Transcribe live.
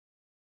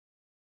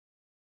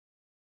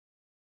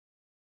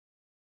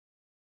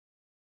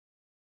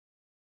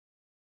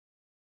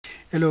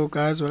Hello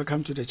guys,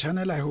 welcome to the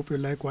channel. I hope you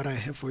like what I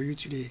have for you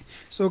today.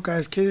 So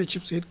guys, Kaizer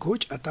Chiefs head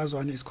coach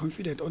Zwane is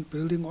confident on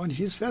building on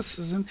his first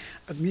season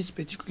amid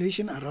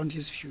speculation around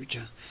his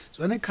future.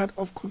 Zwane cut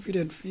off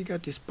confident figure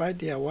despite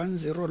their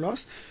 1-0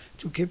 loss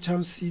to Cape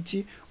Town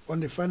City on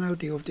the final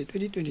day of the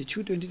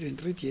 2022-2023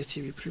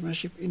 Dstv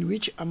Premiership, in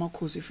which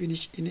Amakhosi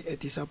finished in a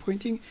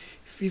disappointing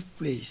 5th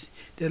place.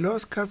 The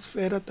loss casts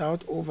further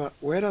doubt over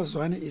whether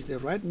Zwane is the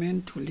right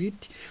man to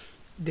lead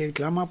the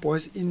Glamour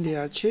Boys in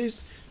their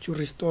chase to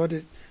restore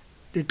the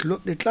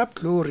club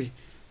glory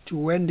to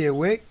when they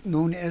were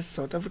known as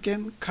South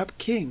African Cup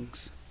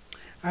Kings.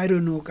 I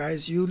don't know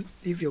guys, you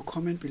leave your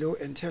comment below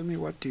and tell me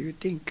what do you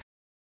think.